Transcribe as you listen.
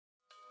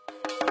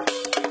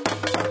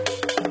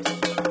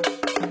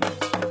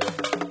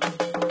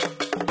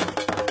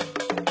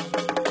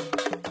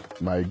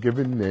My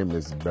given name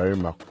is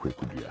Barima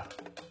Kwaku Dua.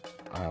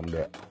 I am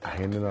the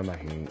Etwienana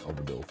Hene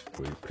of the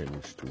Ofori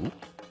Panin Fie.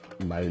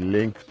 My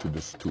link to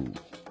the stool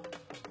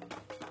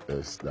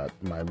is that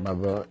my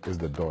mother is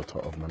the daughter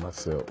of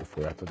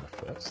Ofori Atta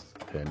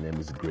I. Her name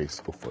is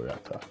Ofori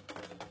Atta.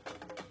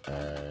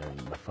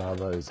 And my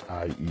father is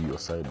I.E.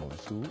 Osai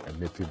Bonsu, a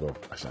native of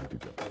Ashanti.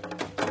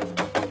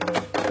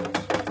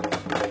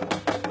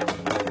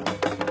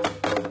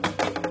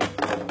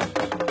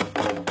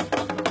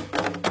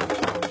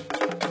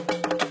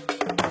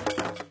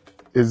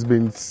 It's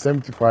been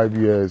 75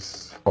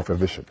 years of a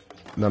vision.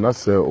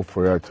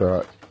 Ofori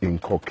Atta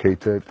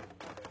inculcated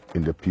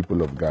in the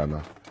people of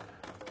Ghana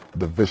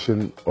the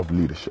vision of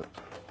leadership.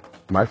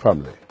 My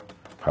family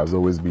has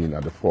always been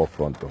at the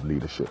forefront of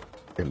leadership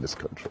in this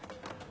country,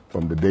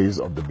 from the days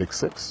of the Big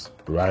Six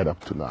right up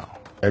to now.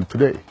 And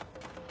today,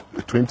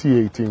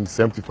 2018,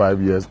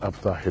 75 years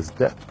after his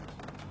death,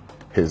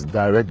 his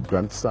direct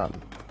grandson,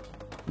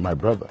 my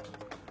brother,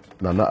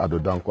 Nana Addo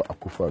Dankwa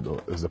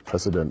Akufo-Addo, is the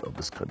president of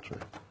this country.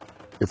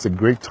 It's a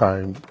great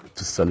time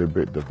to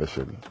celebrate the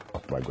vision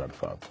of my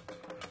grandfather.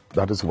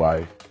 That is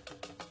why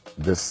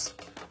this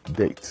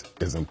date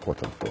is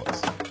important for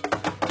us.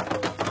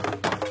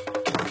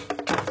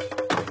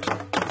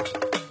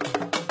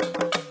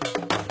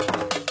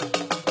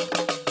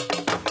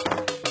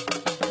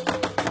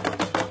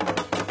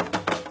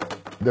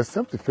 The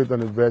 75th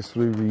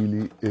anniversary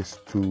really is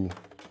to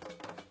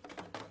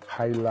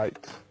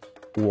highlight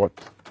what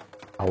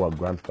our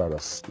grandfather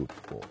stood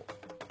for.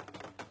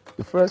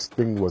 The first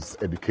thing was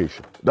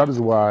education. That is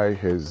why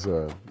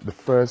the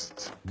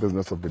first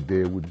business of the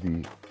day would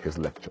be his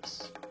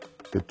lectures.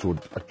 It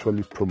would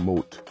actually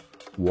promote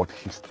what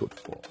he stood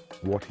for,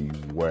 what he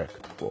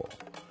worked for.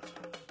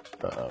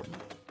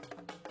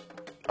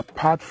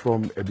 Apart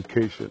from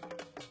education,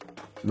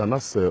 Nana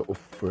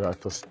Ofori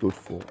Atta stood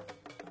for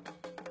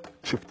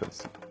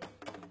chieftaincy,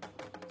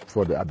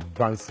 for the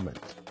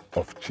advancement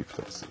of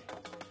chieftaincy.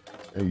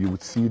 And you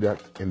would see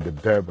that in the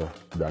Durbar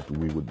that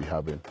we would be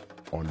having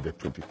on the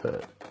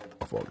 23rd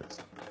of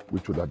August,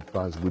 which would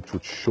advance, which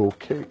would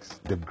showcase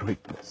the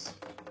greatness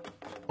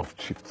of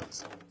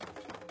chieftaincy.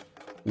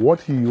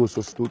 What he also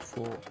stood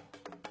for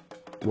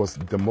was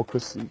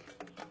democracy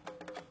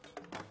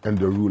and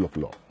the rule of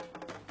law.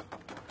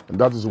 And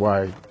that is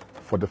why,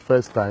 for the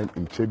first time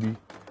in Chebi,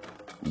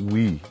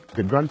 we,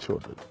 the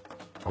grandchildren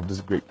of this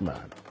great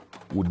man,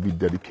 would be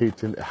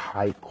dedicating a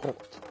high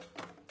court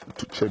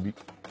to Chebi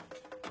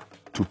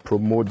to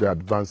promote the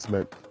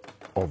advancement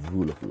of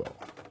rule of law.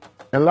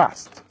 And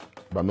last,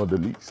 but not the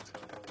least,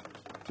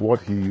 what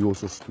he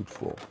also stood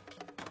for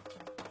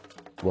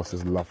was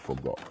his love for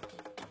God,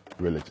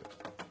 religion.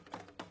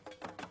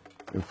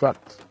 In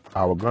fact,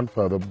 our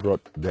grandfather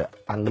brought the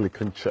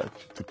Anglican Church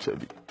to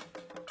Chebi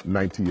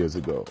 90 years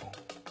ago,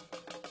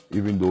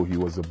 even though he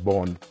was a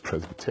born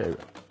Presbyterian.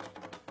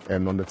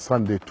 And on the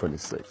Sunday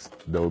 26th,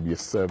 there will be a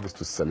service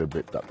to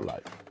celebrate that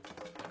life.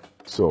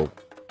 So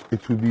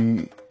it will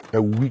be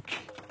a week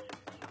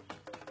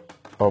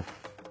of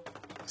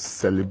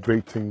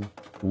celebrating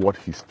what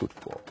he stood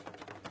for: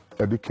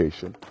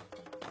 education,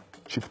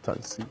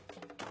 chieftaincy,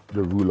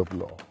 the rule of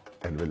law,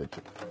 and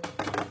religion.